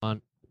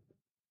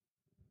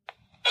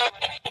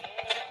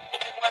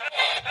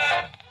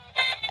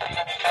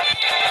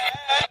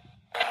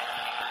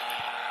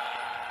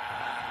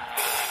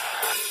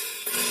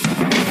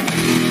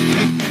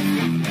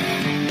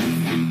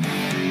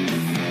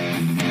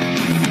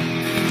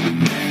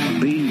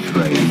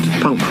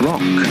grade, punk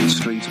rock,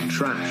 street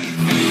trash,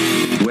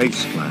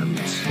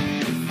 wastelands.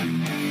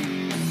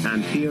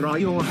 And here are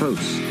your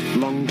hosts,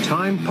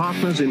 long-time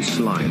partners in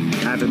slime,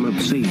 Adam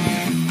Obscene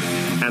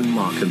and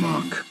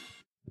Mark.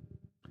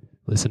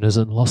 Listeners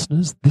and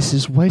listeners, this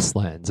is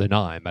Wastelands, and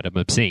I'm Adam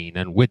Obscene,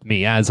 and with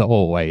me, as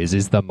always,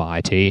 is the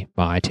mighty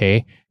Mark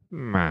and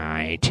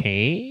Mark.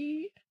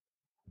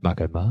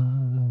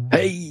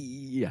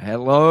 Hey,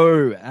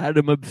 hello,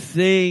 Adam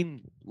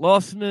Obscene,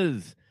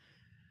 listeners.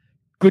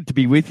 Good to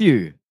be with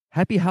you.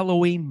 Happy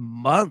Halloween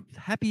month.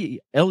 Happy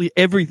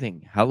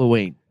everything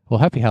Halloween. Well,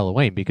 happy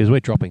Halloween, because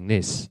we're dropping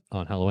this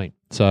on Halloween.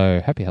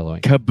 So, happy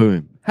Halloween.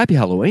 Kaboom. Happy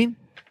Halloween.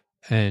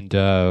 And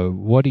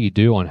what do you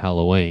do on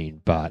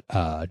Halloween but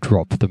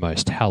drop the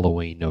most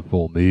Halloween of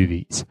all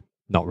movies?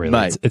 Not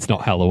really. It's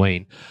not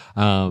Halloween.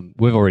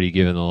 We've already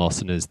given the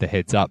listeners the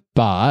heads up,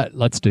 but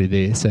let's do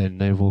this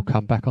and then we'll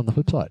come back on the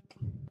flip side.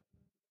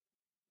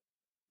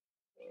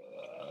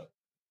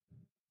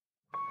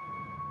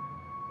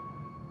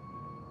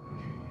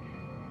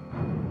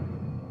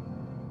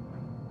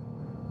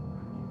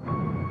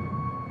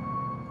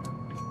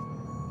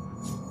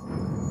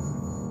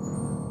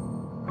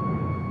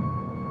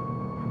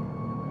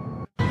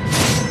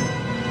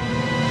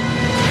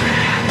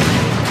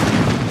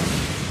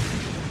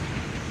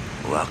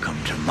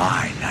 Welcome to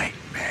my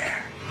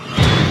nightmare.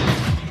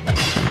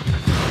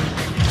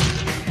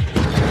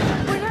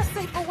 We're not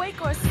safe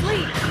awake or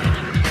asleep.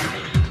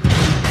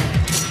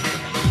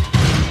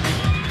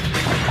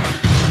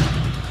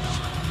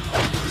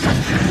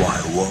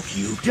 Why won't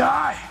you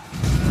die?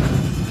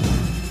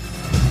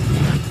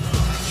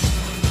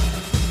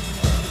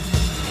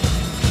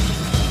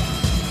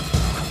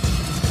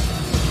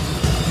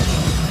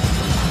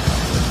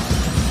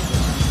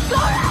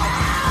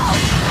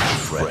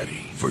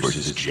 Freddy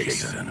versus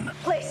Jason.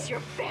 Place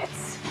your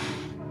bets.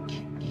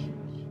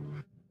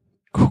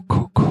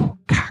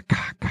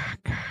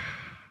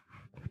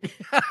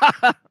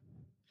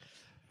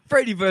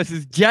 Freddy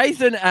versus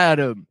Jason,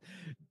 Adam.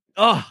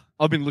 Oh,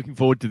 I've been looking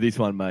forward to this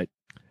one, mate.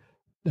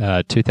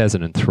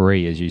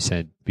 2003, as you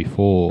said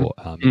before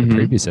in the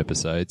previous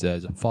episodes,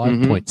 as a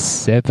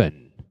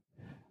 5.7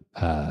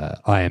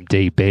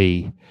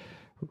 IMDb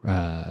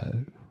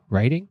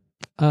rating.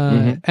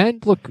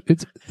 And look,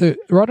 it's the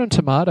Rotten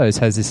Tomatoes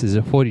has this as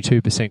a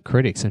 42%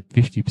 critics and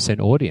 50%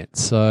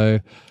 audience. So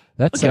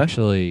that's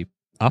actually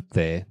up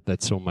there.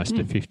 That's almost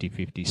a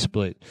 50-50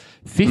 split.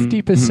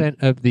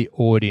 50% of the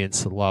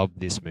audience love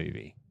this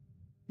movie.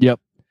 Yep.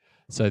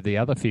 So the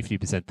other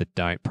 50% that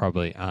don't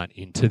probably aren't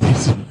into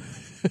this.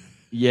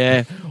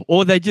 Yeah.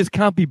 Or they just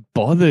can't be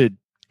bothered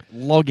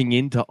logging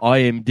into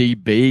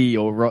IMDb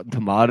or Rotten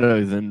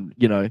Tomatoes, and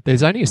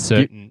there's only a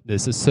certain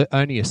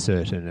only a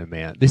certain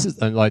amount. This is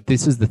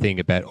the thing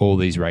about all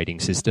these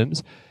rating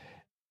systems.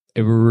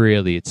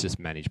 It's just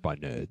managed by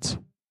nerds.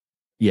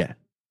 Yeah,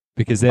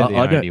 because they're the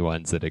only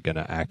ones that are going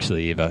to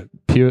actually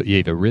you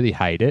either really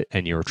hate it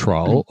and you're a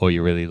troll, or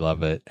you really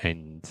love it.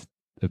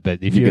 But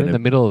if you're in the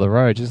middle of the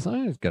road, just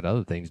I've got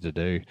other things to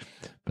do.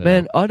 But,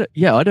 man, I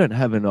don't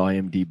have an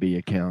IMDb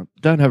account.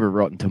 Don't have a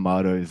Rotten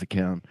Tomatoes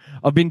account.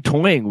 I've been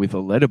toying with a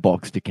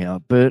Letterboxd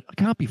account, but I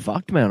can't be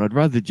fucked, man. I'd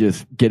rather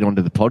just get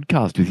onto the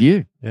podcast with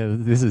you. Yeah,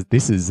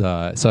 this is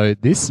so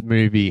this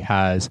movie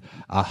has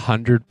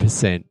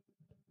 100%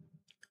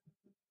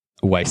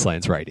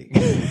 Wastelands rating.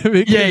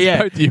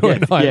 Yeah. Both you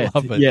and I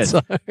love it. Yes,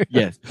 so.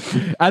 Yes,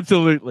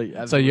 absolutely.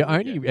 So you're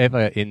only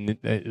ever in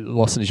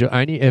Lawson, you're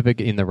only ever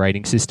in the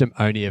rating system,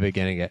 only ever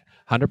going to get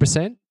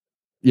 100%,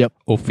 yep,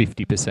 or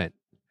 50%.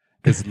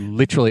 Because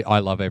literally, I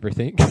love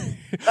everything.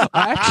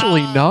 I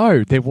actually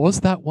know there was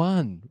that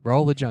one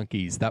Roller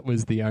Junkies. That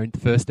was the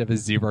first ever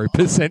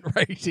 0%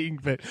 rating.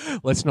 But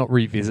let's not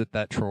revisit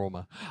that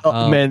trauma.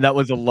 Man, that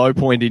was a low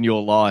point in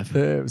your life.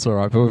 It's all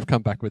right, but we've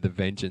come back with a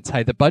vengeance.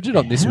 Hey, the budget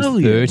on this was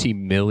 $30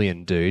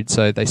 million, dude.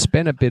 So they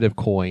spent a bit of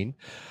coin,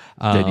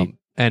 and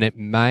it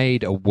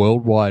made a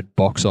worldwide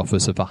box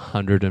office of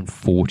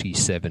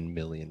 $147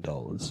 million.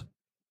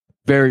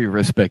 Very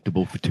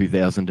respectable for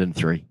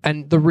 2003.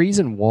 And the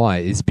reason why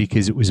is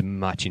because it was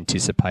much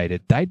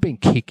anticipated. They'd been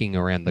kicking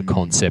around the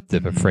concept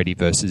of a Freddy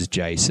versus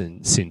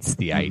Jason since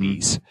the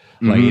 80s.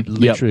 Like it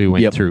literally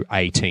went through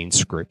 18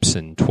 scripts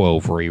and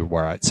 12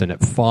 rewrites, and it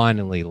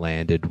finally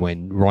landed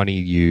when Ronnie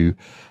Yu,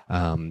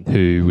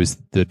 who was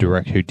the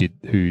director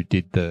who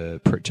did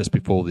just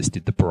before this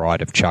did The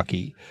Bride of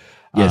Chucky,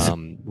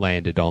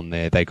 landed on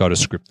there. They got a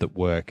script that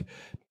worked.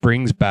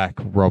 Brings back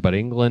Robert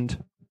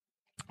Englund.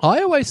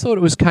 I always thought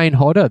it was Kane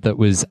Hodder that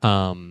was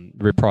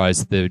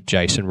reprised the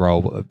Jason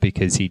role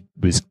because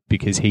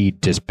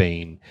he'd just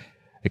been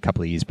a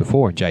couple of years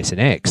before in Jason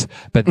X,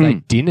 but they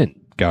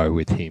didn't go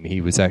with him.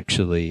 He was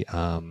actually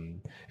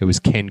it was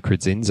Ken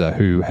Krasinski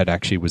who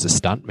was a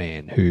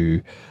stuntman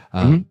who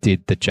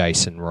did the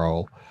Jason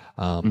role.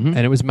 And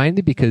it was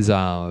mainly because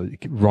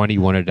Ronnie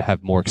wanted to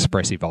have more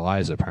expressive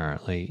eyes,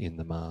 apparently, in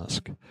the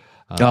mask.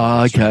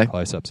 Okay.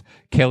 Close-ups.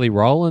 Kelly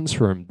Rowlands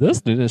from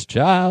Destiny's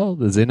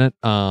Child is in it.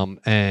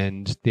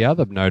 And the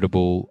other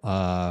notable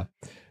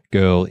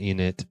girl in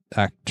it,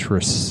 actor,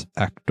 is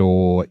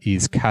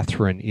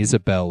Catherine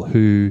Isabel,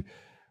 who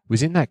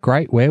was in that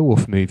great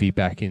werewolf movie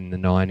back in the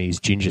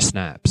 90s, Ginger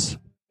Snaps.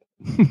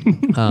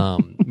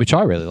 Which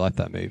I really like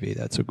that movie.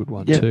 That's a good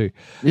one too.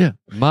 Yeah.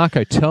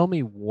 Marco, tell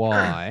me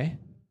why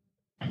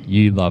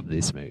you love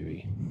this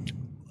movie.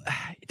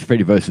 It's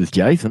Freddy versus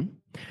Jason.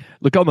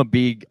 Look, I'm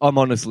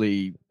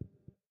honestly,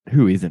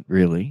 who isn't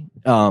really?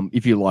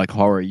 If you like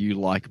horror, you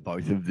like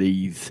both of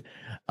these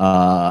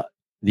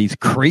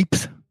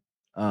creeps.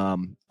 I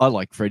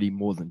like Freddy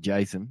more than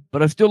Jason,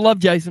 but I still love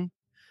Jason.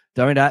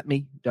 Don't at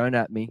me. I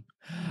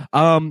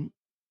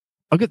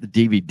got the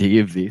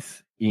DVD of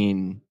this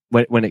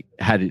when it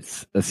had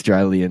its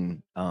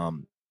Australian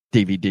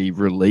DVD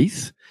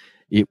release.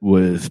 It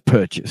was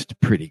purchased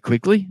pretty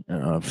quickly.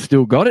 I've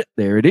still got it.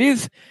 There it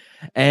is.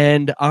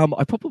 And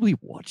I probably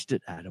watched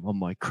it, Adam, on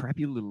my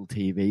crappy little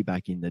TV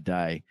back in the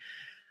day.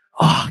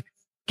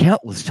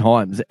 Countless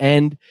times.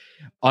 And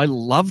I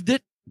loved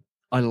it.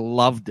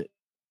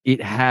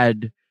 It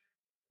had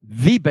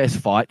the best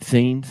fight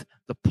scenes.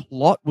 The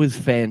plot was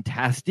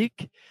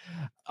fantastic.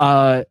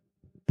 But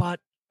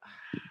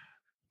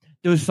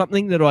there was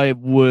something that I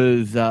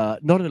was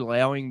not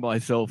allowing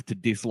myself to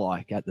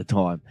dislike at the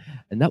time.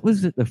 And that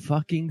was that the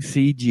fucking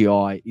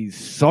CGI is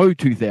so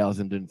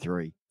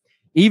 2003.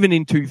 Even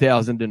in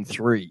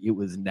 2003, it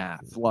was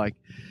naff. Like,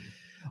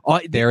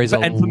 there is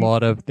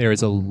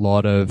a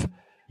lot of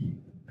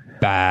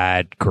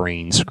bad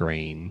green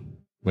screen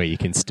where you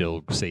can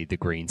still see the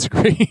green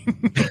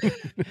screen.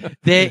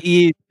 There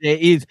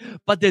is,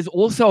 but there's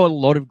also a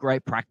lot of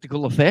great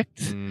practical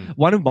effects.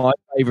 One of my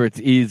favorites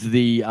is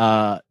the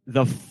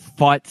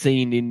fight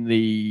scene in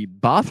the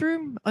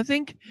bathroom. I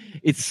think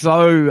it's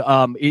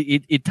so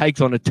it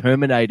takes on a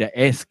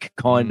Terminator-esque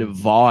kind of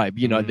vibe.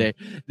 You know,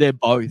 they're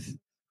both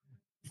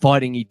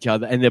fighting each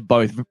other and they're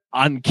both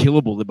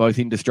unkillable. They're both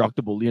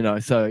indestructible, you know,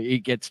 so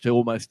it gets to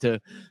almost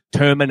to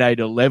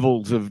Terminator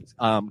levels of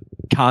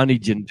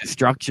carnage and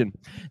destruction.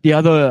 The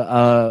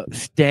other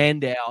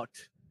standout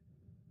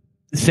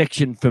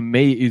section for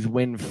me is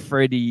when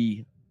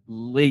Freddy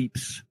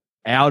leaps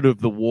out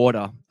of the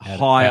water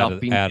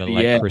up into the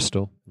Lake air.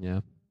 Crystal.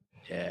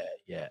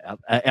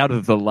 Out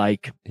of the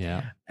lake,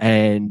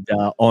 and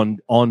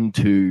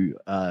onto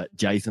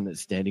Jason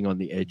that's standing on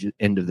the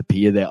end of the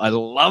pier there. I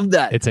love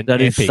that. It's an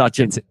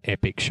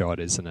epic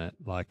shot, isn't it?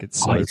 Like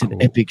it's cool.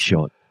 An epic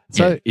shot.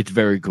 So it's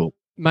very cool,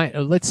 mate.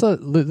 Let's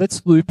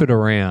loop it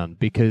around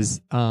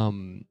because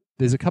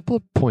there's a couple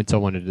of points I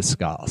want to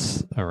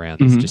discuss around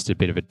this. Just a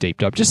bit of a deep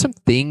dive, just some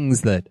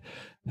things that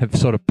have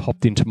sort of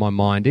popped into my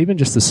mind, even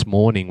just this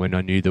morning when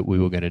I knew that we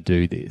were going to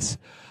do this.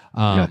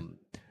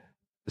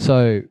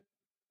 So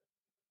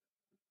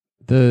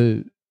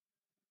the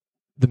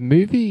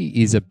movie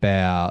is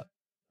about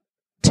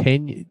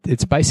 10.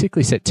 It's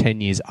basically set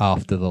 10 years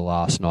after the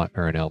last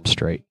Nightmare on Elm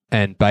Street,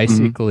 and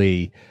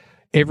basically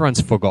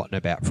everyone's forgotten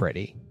about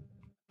Freddy.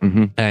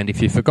 And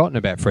if you've forgotten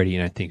about Freddy, you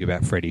don't think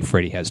about Freddy.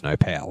 Freddy has no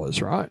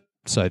powers, right?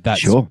 So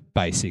that's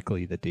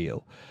basically the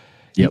deal.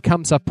 He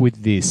comes up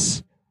with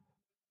this,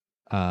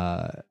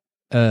 I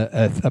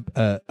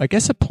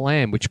guess, a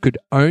plan which could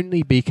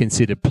only be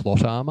considered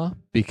plot armor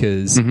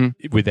because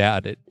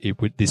without it,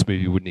 this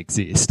movie wouldn't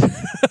exist.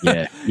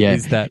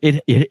 Is that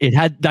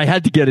they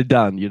had to get it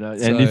done, you know,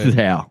 and this is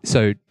how.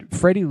 So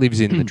Freddy lives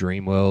in the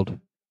dream world.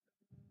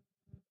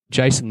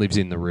 Jason lives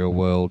in the real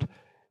world.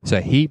 So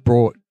he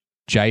brought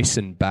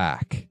Jason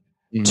back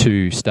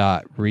to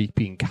start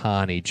reaping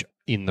carnage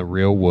in the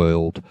real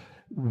world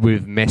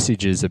with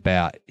messages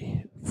about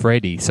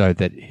Freddy so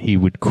that he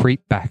would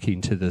creep back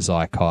into the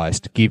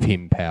zeitgeist, give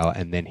him power,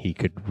 and then he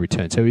could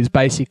return. So he's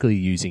basically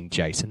using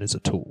Jason as a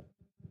tool.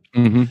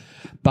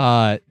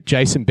 But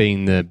Jason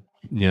being the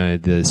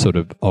sort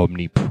of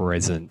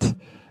omnipresent,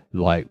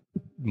 like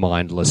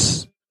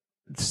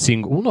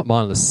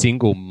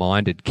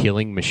single-minded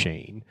killing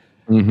machine,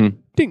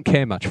 didn't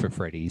care much for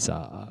Freddy's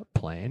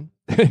plan.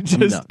 It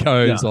just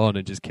goes on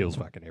and just kills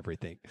fucking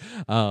everything.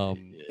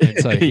 And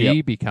so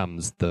he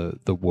becomes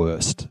the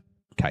worst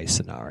case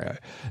scenario.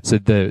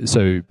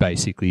 So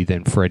basically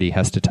then Freddy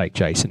has to take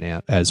Jason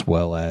out as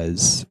well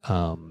as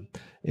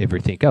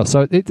everything else.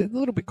 So it's a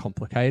little bit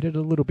complicated,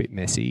 a little bit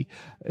messy.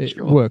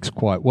 It works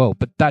quite well,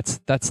 but that's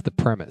the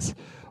premise.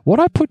 What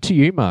I put to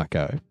you,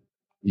 Marco,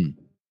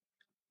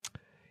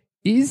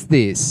 is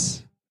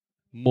this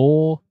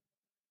more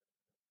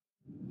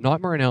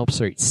Nightmare on Elm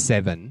Street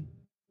 7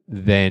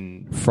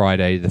 than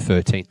Friday the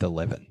 13th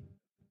 11?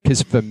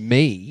 Because for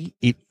me,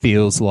 it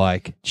feels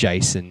like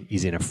Jason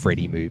is in a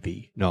Freddy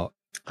movie, not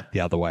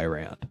the other way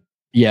around.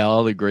 Yeah,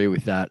 I'll agree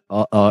with that.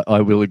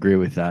 I will agree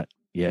with that.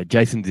 Yeah,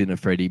 Jason's in a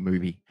Freddy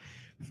movie.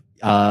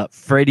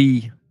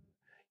 Freddy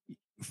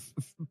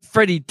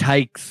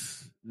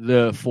takes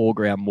the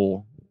foreground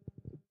more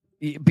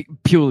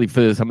purely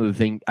for some of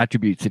the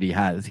attributes that he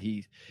has.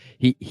 He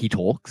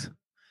talks.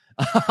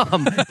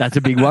 That's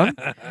a big one.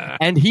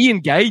 And he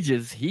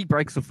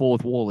breaks the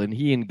fourth wall and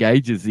he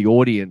engages the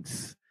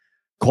audience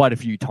quite a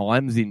few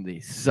times in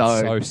this.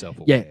 So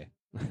self-aware. Yeah.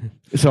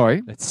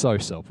 Sorry? It's so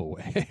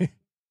self-aware.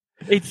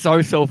 It's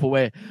so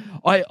self-aware.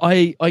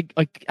 I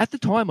at the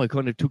time I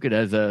kind of took it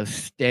as a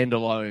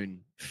standalone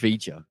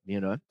feature,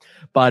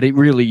 but it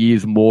really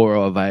is more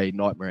of a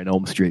Nightmare on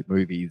Elm Street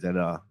movie than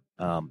a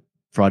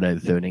Friday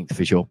the 13th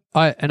for sure.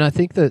 I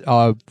think that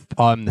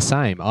I'm the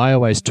same. I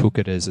always took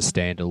it as a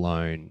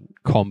standalone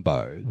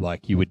combo.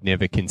 Like you would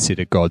never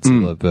consider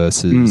Godzilla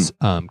versus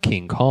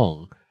King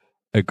Kong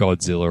a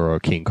Godzilla or a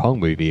King Kong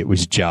movie. It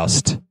was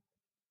just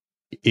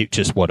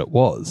what it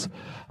was.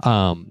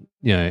 The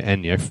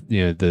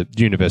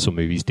Universal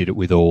movies did it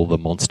with all the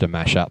monster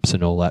mashups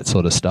and all that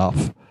sort of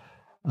stuff.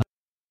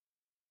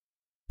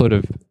 Sort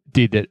of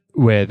did it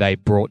where they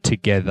brought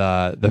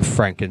together the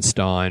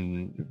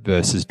Frankenstein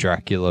versus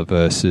Dracula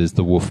versus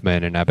the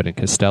Wolfman and Abbott and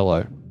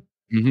Costello.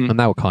 Mm-hmm. And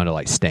they were kind of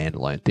like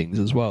standalone things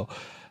as well.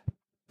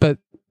 But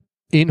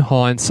in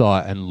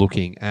hindsight and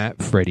looking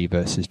at Freddy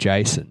versus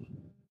Jason,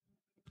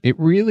 it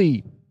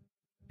really,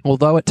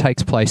 although it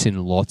takes place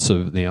in lots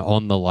of,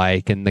 on the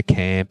lake and the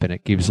camp, and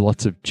it gives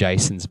lots of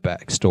Jason's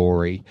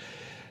backstory,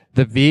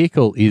 the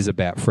vehicle is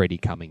about Freddy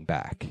coming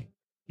back.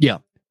 Yeah.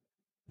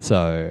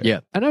 So,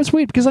 yeah. And it was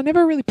weird because I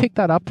never really picked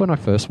that up when I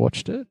first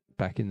watched it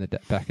back in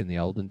the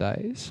olden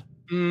days.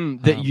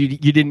 That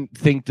you didn't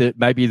think that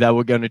maybe they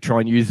were going to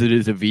try and use it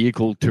as a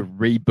vehicle to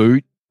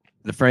reboot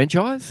the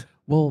franchise?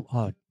 Well,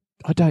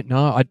 I don't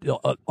know.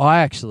 I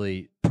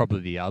actually probably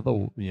the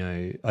other.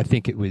 I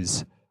think it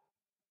was.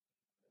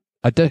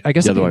 I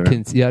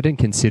didn't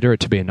consider it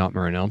to be a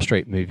Nightmare on Elm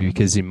Street movie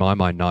because in my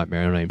mind,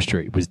 Nightmare on Elm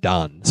Street was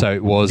done. So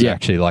it was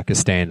actually like a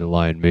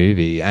standalone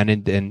movie, and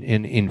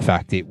in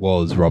fact, it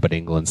was Robert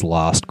Englund's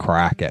last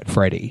crack at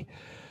Freddy.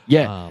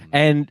 Yeah,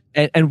 and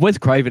Wes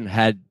Craven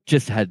had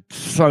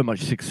so much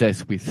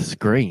success with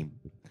Scream.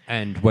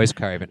 And Wes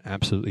Craven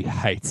absolutely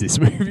hates this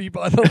movie,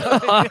 by the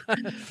way.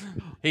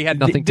 He had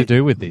nothing to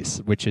do with this,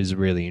 which is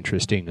really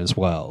interesting as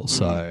well.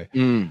 So,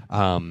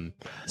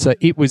 so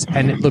it was,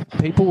 and look,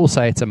 people will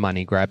say it's a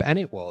money grab, and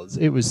it was,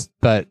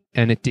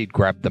 and it did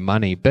grab the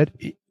money, but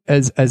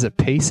as a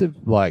piece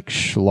of like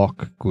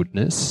schlock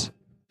goodness,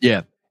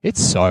 yeah,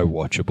 it's so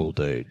watchable,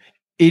 dude.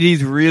 It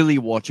is really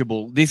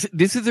watchable.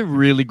 This is a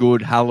really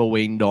good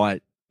Halloween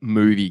night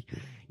movie.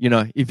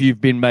 If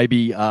you've been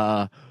maybe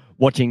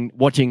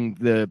watching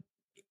the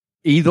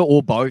either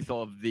or both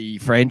of the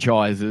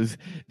franchises,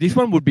 this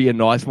one would be a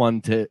nice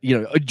one to,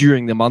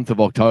 during the month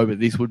of October,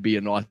 this would be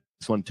a nice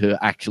one to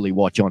actually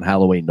watch on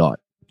Halloween night.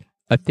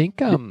 I think,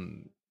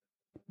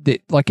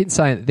 that, like in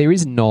saying, there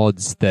is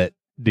nods that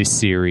this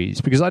series,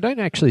 because I don't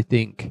actually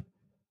think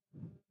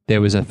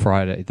there was a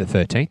Friday the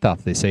 13th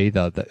after this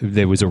either.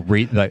 There was they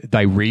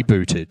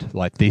rebooted.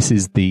 Like this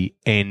is the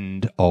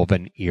end of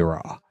an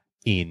era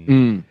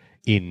in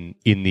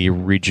the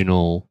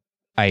original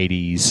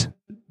 80s,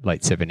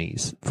 late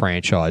 70s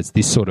franchise.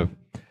 This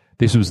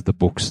was the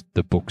book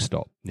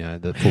stop,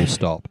 the full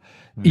stop.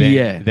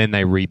 Then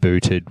they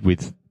rebooted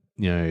with,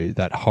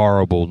 that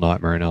horrible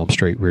Nightmare on Elm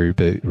Street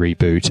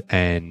reboot,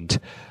 and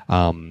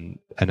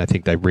I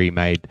think they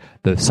remade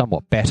the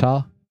somewhat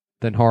better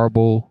than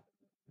horrible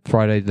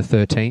Friday the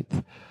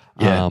 13th.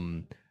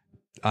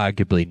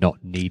 Arguably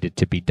not needed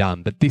to be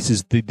done, but this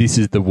is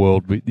the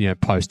world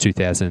post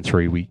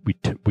 2003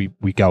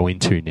 we go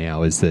into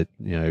now, is that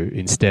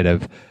instead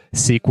of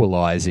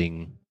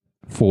sequelizing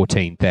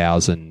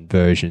 14,000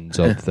 versions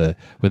of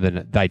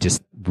they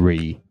just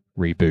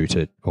reboot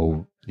it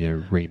or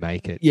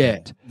remake it. Yeah,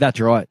 that's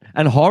right.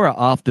 And horror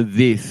after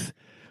this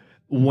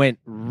went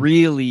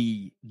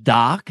really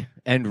dark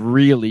and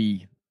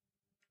really,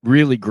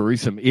 really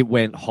gruesome. It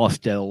went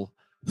Hostel,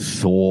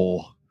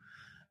 Saw,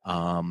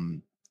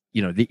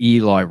 the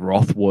Eli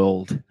Roth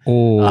world,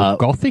 or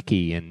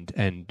gothic-y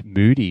and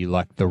moody,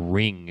 like The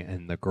Ring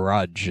and The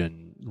Grudge,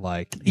 and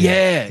like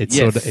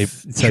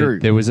true.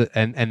 There was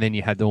and then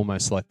you had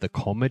almost like the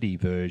comedy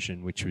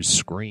version, which was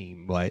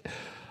Scream. Like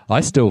I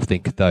still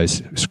think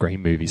those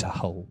Scream movies are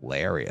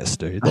hilarious,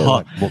 dude.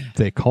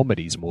 They're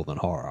comedies more than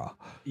horror.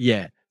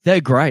 Yeah,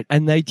 they're great,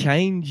 and they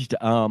changed.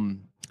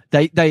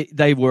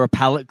 They were a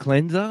palate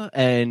cleanser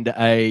and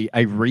a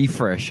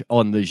refresh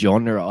on the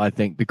genre, I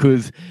think,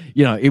 because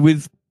it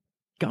was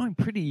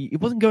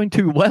it wasn't going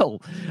too well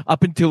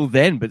up until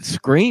then, but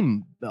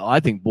Scream,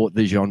 I think, brought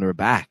the genre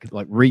back,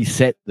 like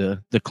reset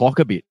the clock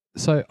a bit.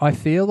 So I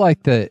feel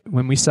like that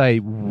when we say,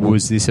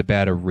 was this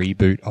about a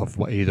reboot of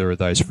either of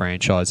those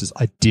franchises,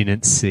 I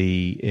didn't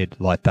see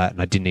it like that,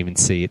 and I didn't even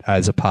see it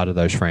as a part of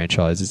those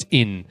franchises.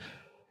 In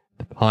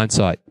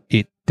hindsight,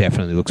 it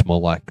definitely looks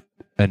more like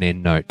an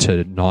end note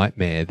to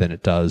Nightmare than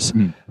it does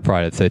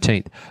Friday the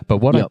 13th. But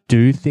what I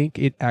do think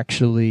it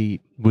actually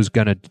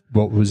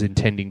what was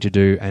intending to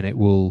do, and it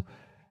will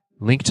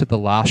link to the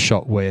last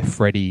shot where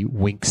Freddy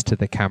winks to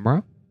the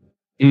camera,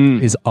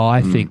 is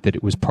I think that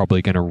it was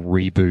probably going to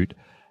reboot.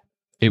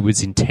 It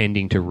was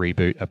intending to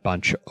reboot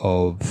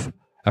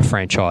a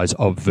franchise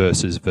of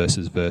versus.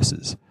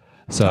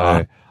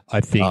 So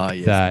I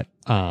think that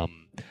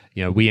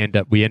we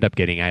end up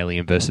getting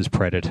Alien versus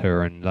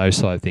Predator and those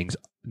sort of things.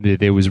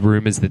 There was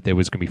rumors that there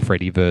was going to be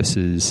Freddy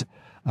versus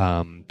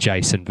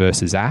Jason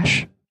versus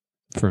Ash.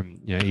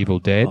 Evil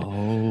Dead.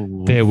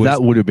 Oh, There was-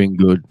 that would have been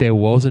good. There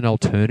was an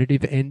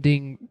alternative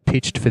ending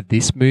pitched for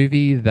this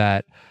movie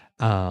that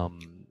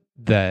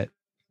that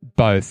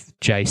both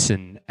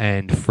Jason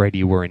and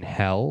Freddy were in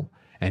hell,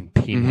 and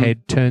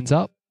Pinhead turns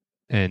up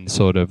and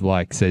sort of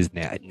like says,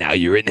 "Now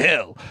you're in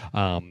hell."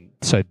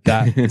 So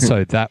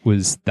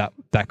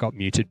that got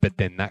muted, but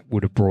then that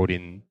would have brought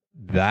in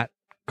that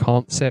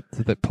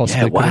concept that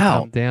possibly could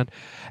have come down.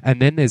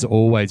 And then there's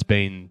always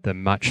been the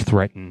much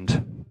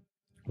threatened,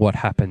 what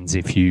happens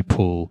if you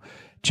pull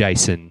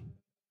Jason,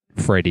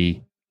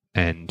 Freddy,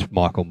 and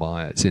Michael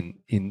Myers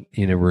in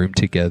a room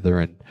together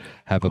and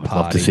have a party.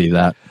 I'd love to see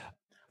that.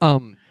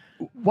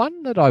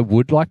 One that I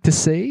would like to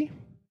see,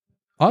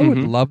 I would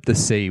love to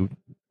see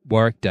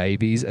Warwick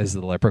Davies as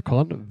the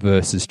Leprechaun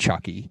versus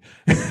Chucky.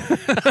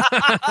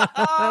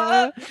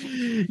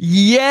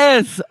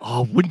 Yes.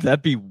 Oh, wouldn't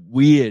that be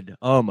weird?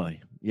 Oh my.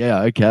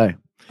 Yeah. Okay.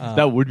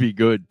 That would be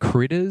good.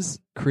 Critters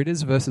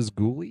versus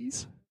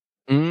Ghoulies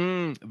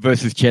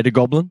Versus Cheddar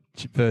Goblin.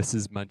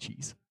 versus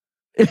Munchies.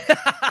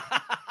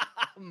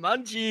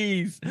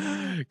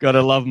 Munchies.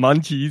 Gotta love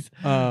Munchies.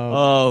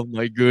 Oh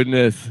my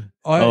goodness.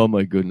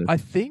 My goodness. I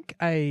think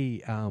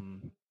a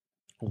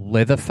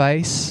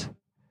Leatherface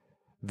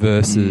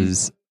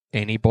versus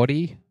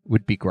anybody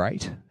would be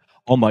great.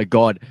 Oh my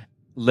God.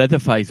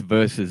 Leatherface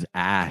versus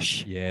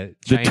Ash. Yeah,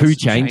 The two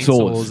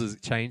chainsaws.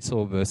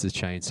 Chainsaw versus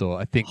chainsaw.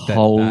 I think that.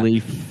 Holy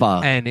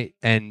fuck.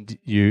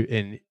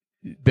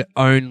 But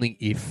only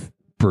if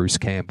Bruce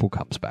Campbell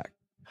comes back.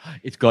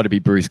 It's got to be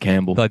Bruce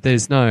Campbell. Like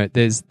if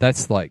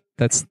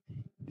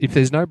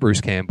there's no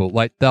Bruce Campbell,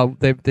 like they're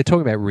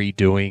talking about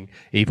redoing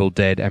Evil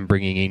Dead and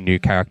bringing in new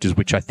characters,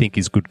 which I think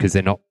is good because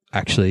they're not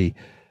actually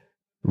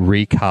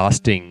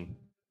recasting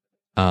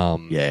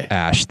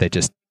Ash. They're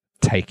just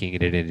taking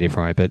it in a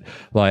different way. But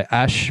like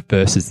Ash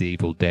versus the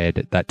Evil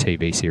Dead, that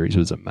TV series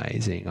was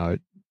amazing.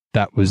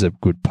 That was a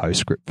good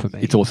postscript for me.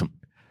 It's awesome.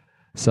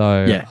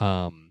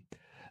 So,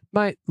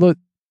 mate, look,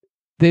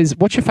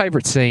 what's your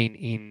favorite scene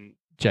in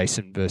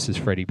Jason versus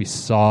Freddy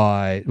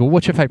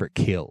what's your favorite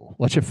kill?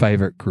 What's your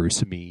favorite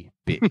gruesome-y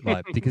bit?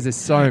 Like, because there's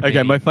so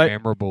many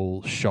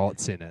memorable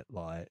shots in it.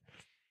 Like,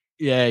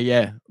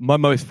 yeah. My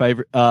most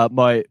favorite,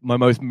 my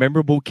most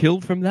memorable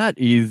kill from that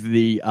is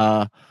the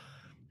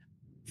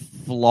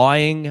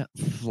flying,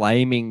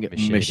 flaming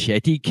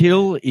machete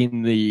kill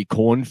in the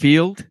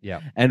cornfield.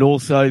 Yeah, and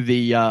also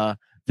the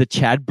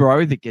Chad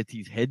bro that gets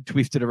his head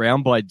twisted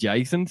around by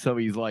Jason, so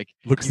he's like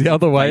looks the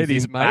other way and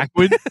he's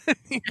backwards.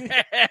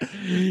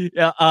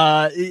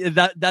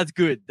 That's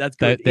good. That's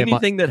good.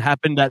 Anything that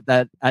happened at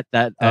that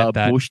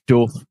bush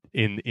doof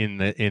in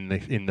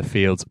the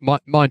fields.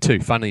 Mine too.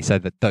 Funnily so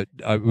that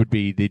would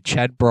be the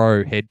Chad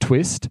bro head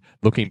twist,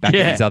 looking back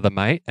at his other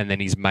mate, and then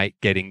his mate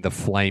getting the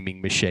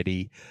flaming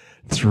machete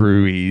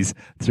through his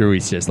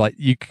chest. Like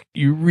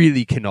you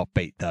really cannot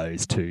beat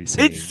those two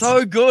scenes. It's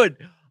so good.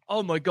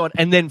 Oh my God.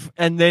 And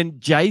then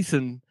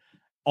Jason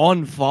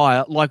on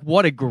fire. Like,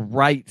 what a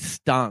great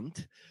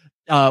stunt.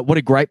 What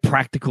a great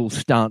practical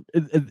stunt.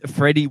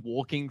 Freddy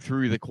walking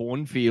through the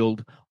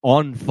cornfield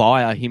on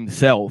fire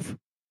himself,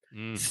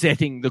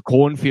 setting the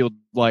cornfield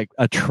like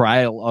a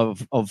trail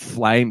of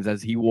flames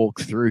as he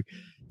walks through.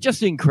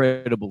 Just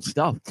incredible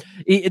stuff.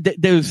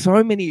 There's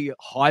so many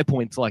high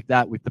points like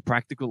that with the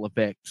practical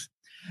effects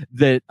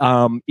that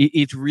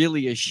it's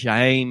really a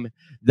shame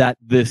that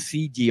the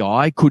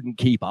CGI couldn't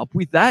keep up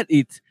with that.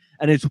 It's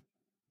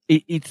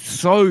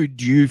so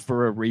due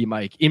for a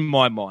remake in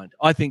my mind.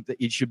 I think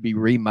that it should be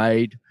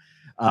remade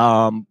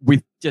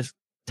with just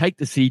take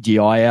the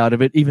CGI out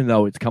of it, even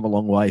though it's come a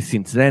long way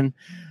since then.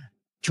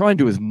 Try and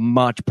do as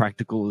much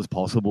practical as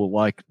possible.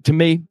 Like, to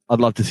me, I'd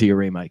love to see a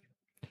remake.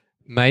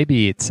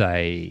 Maybe it's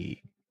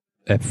a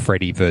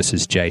Freddy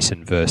versus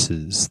Jason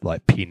versus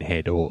like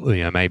Pinhead, or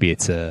maybe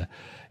it's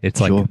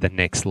like the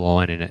next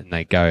line in it, and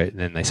they go and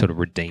then they sort of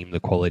redeem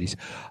the qualities.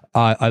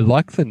 I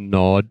like the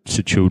nod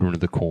to Children of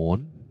the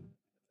Corn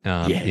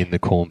in the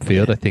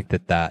cornfield. I think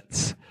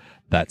that's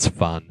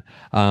fun.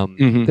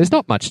 There's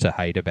not much to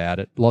hate about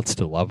it. Lots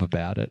to love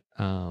about it.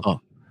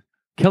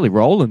 Kelly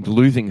Rowland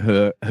losing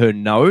her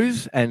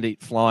nose and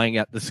it flying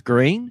at the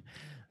screen.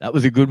 That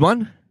was a good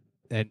one.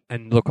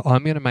 And look,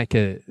 I'm going to make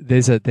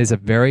there's a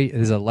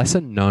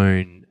lesser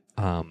known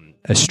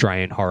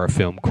Australian horror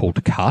film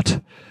called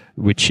Cut,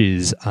 which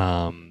is came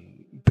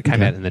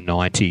out in the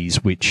 90s,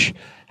 which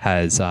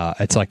has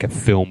it's like a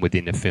film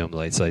within a film.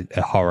 It's like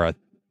a horror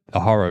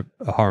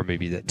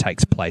movie that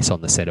takes place on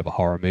the set of a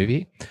horror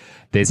movie.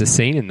 There's a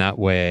scene in that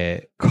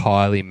where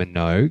Kylie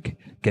Minogue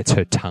gets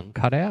her tongue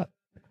cut out.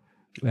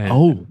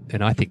 And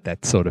I think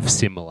that's sort of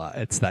similar.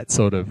 It's that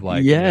sort of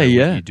like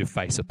you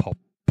deface a pop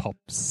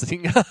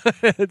singer.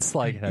 It's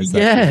like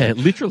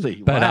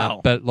literally.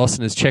 But but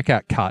listeners, check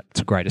out Cut. It's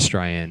a great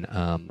Australian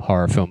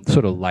horror film.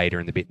 Sort of later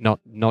in the bit, not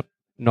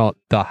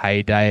the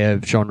heyday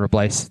of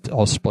genre-based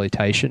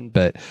exploitation,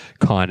 but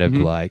kind of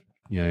like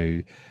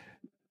they're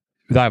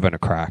having a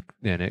crack,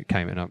 and it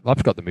came in.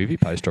 I've got the movie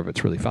poster of it.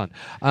 It's really fun.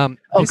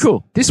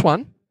 Cool. This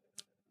one,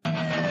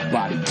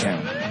 Body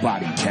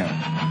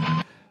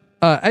count.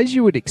 As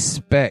you would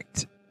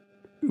expect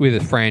with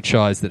a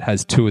franchise that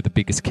has two of the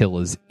biggest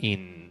killers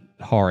in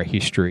horror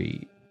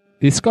history,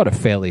 it's got a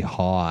fairly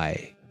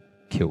high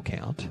kill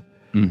count.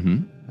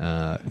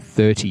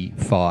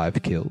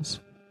 35 kills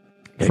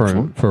for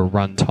a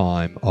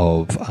runtime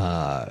of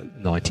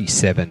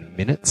 97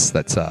 minutes.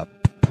 That's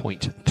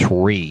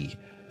 0.3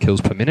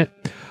 kills per minute,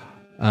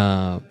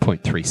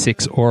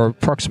 0.36, or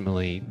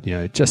approximately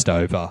just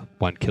over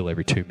 1 kill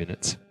every 2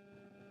 minutes.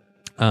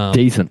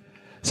 Decent.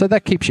 So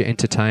that keeps you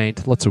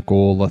entertained. Lots of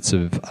gore, lots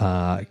of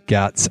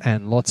guts,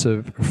 and lots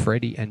of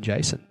Freddy and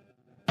Jason.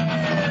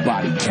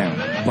 Body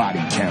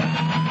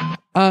count.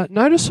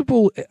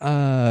 Noticeable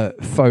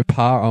faux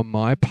pas on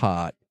my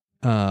part.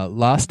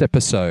 Last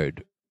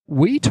episode,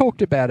 we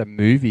talked about a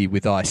movie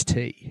with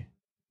Ice-T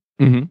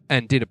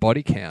and did a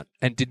body count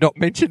and did not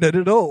mention it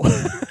at all.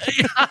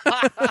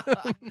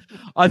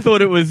 I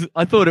thought it was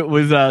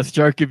a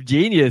stroke of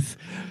genius.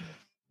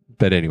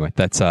 But anyway,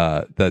 that's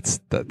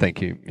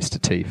thank you, Mr.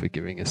 T, for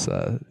giving us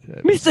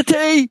Mr.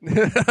 T.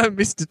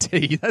 Mr.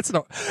 T. That's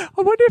not.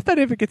 I wonder if that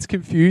ever gets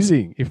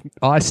confusing. If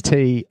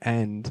Ice-T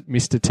and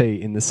Mr. T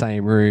in the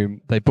same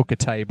room, they book a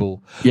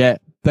table. Yeah,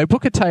 they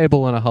book a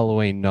table on a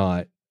Halloween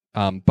night,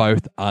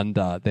 both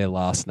under their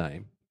last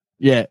name.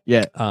 Yeah.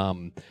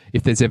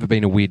 If there's ever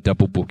been a weird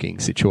double booking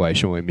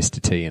situation where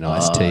Mr. T and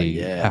Ice-T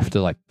have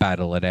to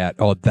battle it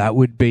out, that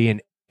would be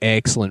an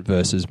excellent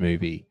versus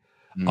movie.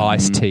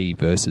 Ice-T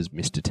versus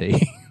Mr.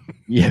 T.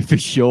 Yeah, for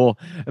sure.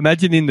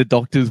 Imagine in the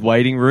doctor's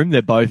waiting room,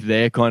 they're both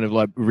there kind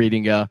of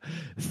reading a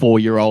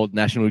 4-year-old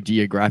National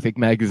Geographic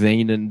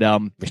magazine, and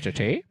Mr.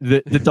 T?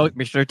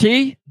 Mr.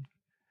 T?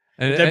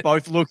 They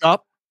both look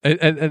up.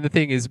 And the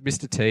thing is,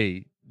 Mr.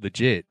 T,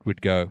 legit, would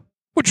go,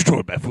 "What you talking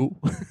about, fool?"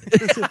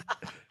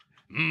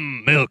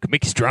 Milk,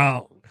 make you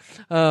strong.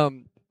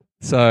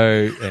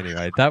 So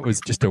anyway, that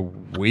was just a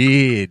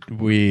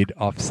weird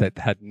offset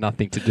that had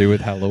nothing to do with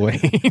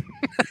Halloween.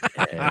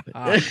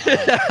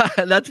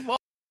 That's fine.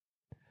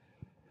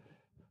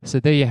 So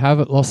there you have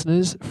it,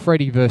 listeners.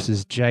 Freddy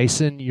versus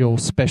Jason, your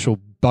special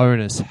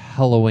bonus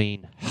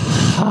Halloween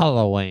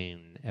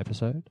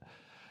episode.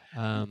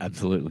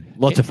 Absolutely.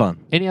 Lots of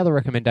fun. Any other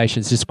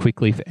recommendations, just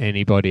quickly, for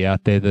anybody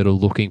out there that are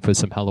looking for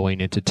some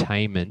Halloween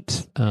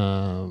entertainment?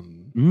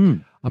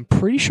 I'm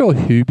pretty sure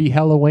Hubie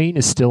Halloween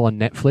is still on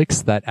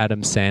Netflix, that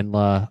Adam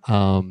Sandler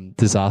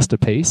disaster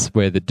piece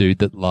where the dude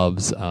that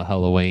loves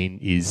Halloween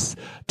is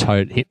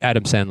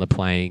Adam Sandler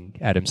playing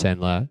Adam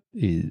Sandler,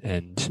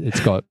 and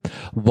it's got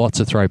lots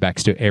of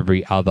throwbacks to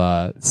every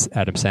other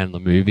Adam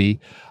Sandler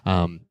movie.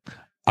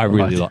 I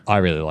really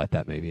like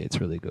that movie. It's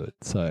really good.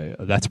 So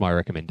that's my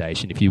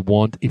recommendation. If you're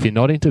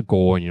not into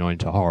gore and you're not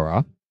into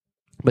horror,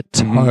 but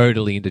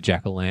totally into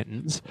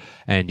jack-o'-lanterns,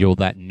 and you're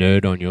that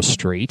nerd on your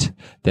street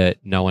that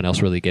no one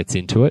else really gets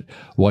into it,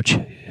 watch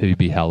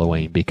Hubie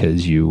Halloween,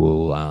 because you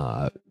will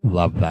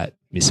love that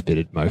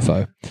misfitted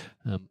mofo.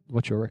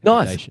 What's your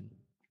recommendation?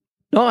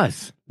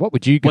 Nice. What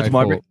would you go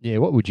for?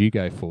 What would you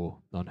go for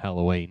on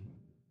Halloween?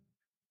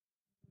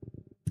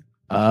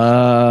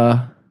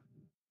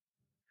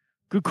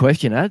 Good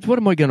question, Ads. What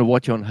am I going to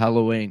watch on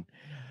Halloween?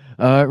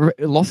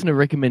 Lost in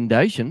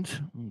recommendations.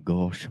 Oh,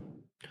 gosh.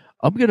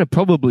 I'm going to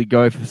probably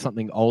go for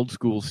something old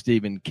school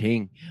Stephen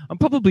King. I'm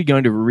probably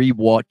going to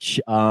rewatch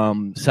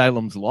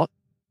Salem's Lot,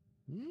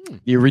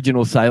 the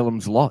original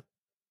Salem's Lot.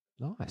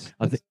 Nice.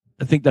 I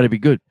think that'd be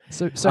good.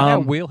 So our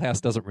wheelhouse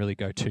doesn't really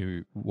go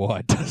too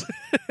wide, does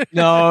it?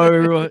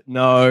 No.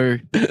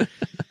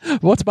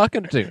 What's Mark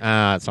going to do?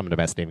 Something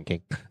about Stephen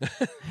King.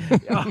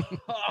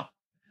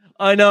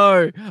 I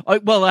know.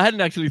 I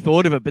hadn't actually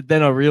thought of it, but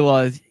then I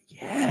realized,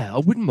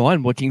 I wouldn't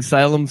mind watching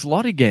Salem's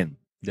Lot again.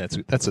 That's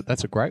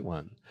a great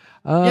one.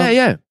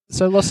 Yeah.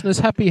 So, listeners,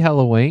 happy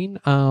Halloween.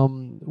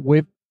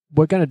 We're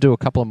going to do a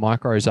couple of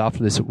micros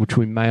after this, which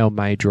we may or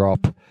may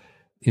drop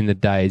in the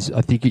days.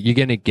 I think you're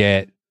going to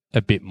get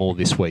a bit more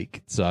this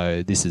week.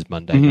 So this is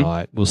Monday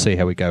night. We'll see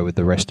how we go with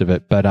the rest of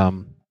it. But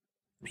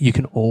you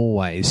can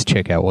always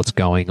check out what's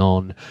going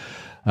on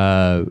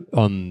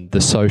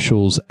the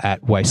socials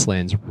at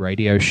Wastelands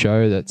Radio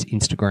Show. That's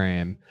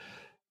Instagram,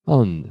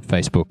 on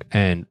Facebook,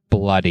 and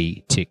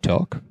bloody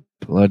TikTok.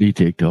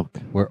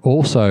 We're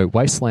also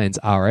Wastelands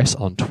RS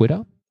on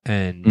Twitter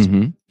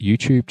and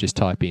YouTube. Just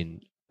type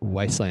in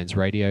Wastelands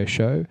Radio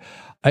Show.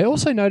 I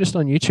also noticed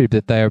on YouTube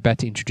that they are about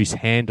to introduce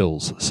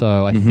handles.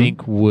 So I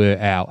think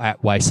our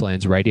at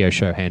Wastelands Radio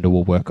Show handle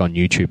will work on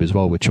YouTube as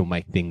well, which will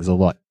make things a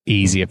lot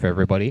easier for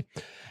everybody.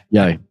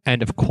 Yeah.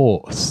 And of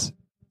course,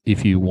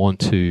 if you want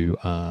to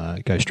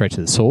go straight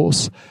to the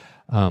source,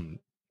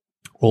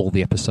 all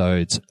the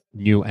episodes,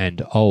 new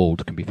and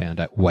old, can be found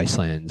at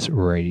Wastelands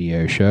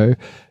Radio Show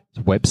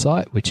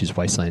website, which is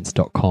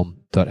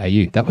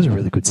wastelands.com.au. That was a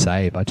really good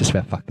save. I just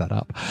about fucked that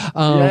up.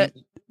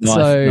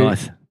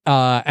 Nice.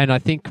 And I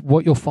think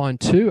what you'll find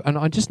too, and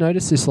I just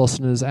noticed this,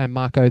 listeners and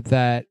Marco,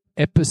 that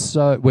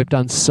we've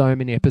done so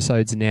many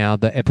episodes now,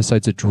 the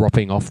episodes are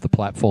dropping off the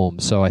platform.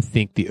 So I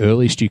think the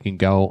earliest you can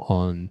go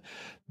on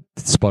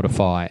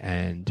Spotify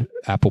and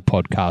Apple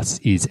Podcasts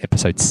is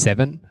episode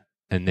 7.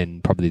 and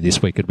then probably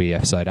this week it'll be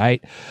episode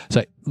 8.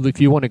 So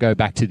if you want to go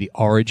back to the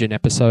origin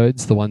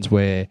episodes, the ones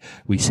where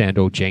we sound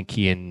all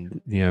janky and,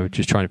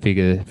 just trying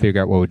to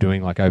figure out what we're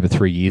doing like over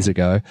 3 years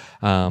ago,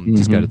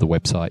 just go to the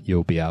website.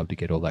 You'll be able to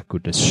get all that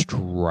goodness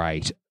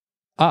straight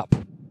up.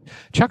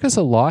 Chuck us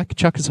a like,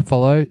 chuck us a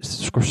follow,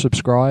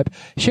 subscribe,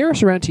 share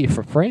us around to your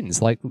friends.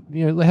 Like,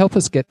 help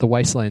us get the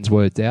Wastelands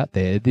words out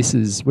there.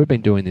 We've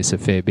been doing this a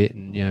fair bit,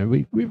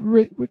 and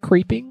we're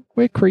creeping.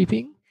 We're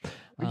creeping.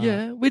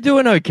 Yeah, we're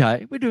doing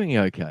okay. We're doing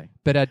okay.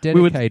 But our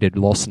dedicated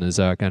listeners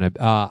are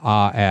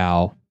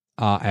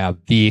our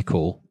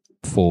vehicle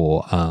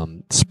for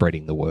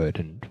spreading the word,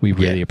 and we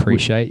really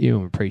appreciate you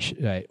and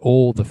appreciate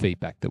all the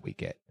feedback that we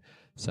get.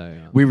 So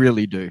we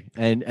really do.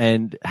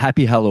 And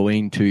happy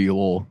Halloween to you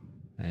all.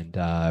 And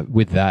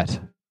with that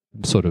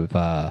sort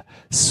of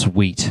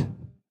sweet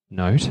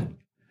note,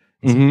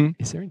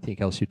 is there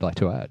anything else you'd like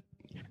to add?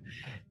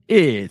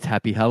 It's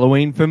happy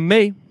Halloween from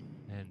me.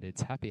 And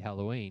it's happy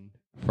Halloween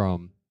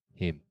from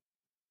him.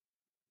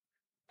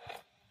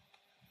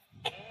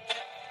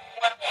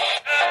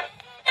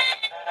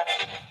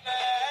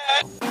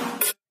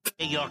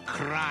 Your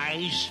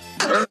cries.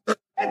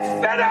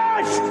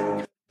 It's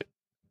finished!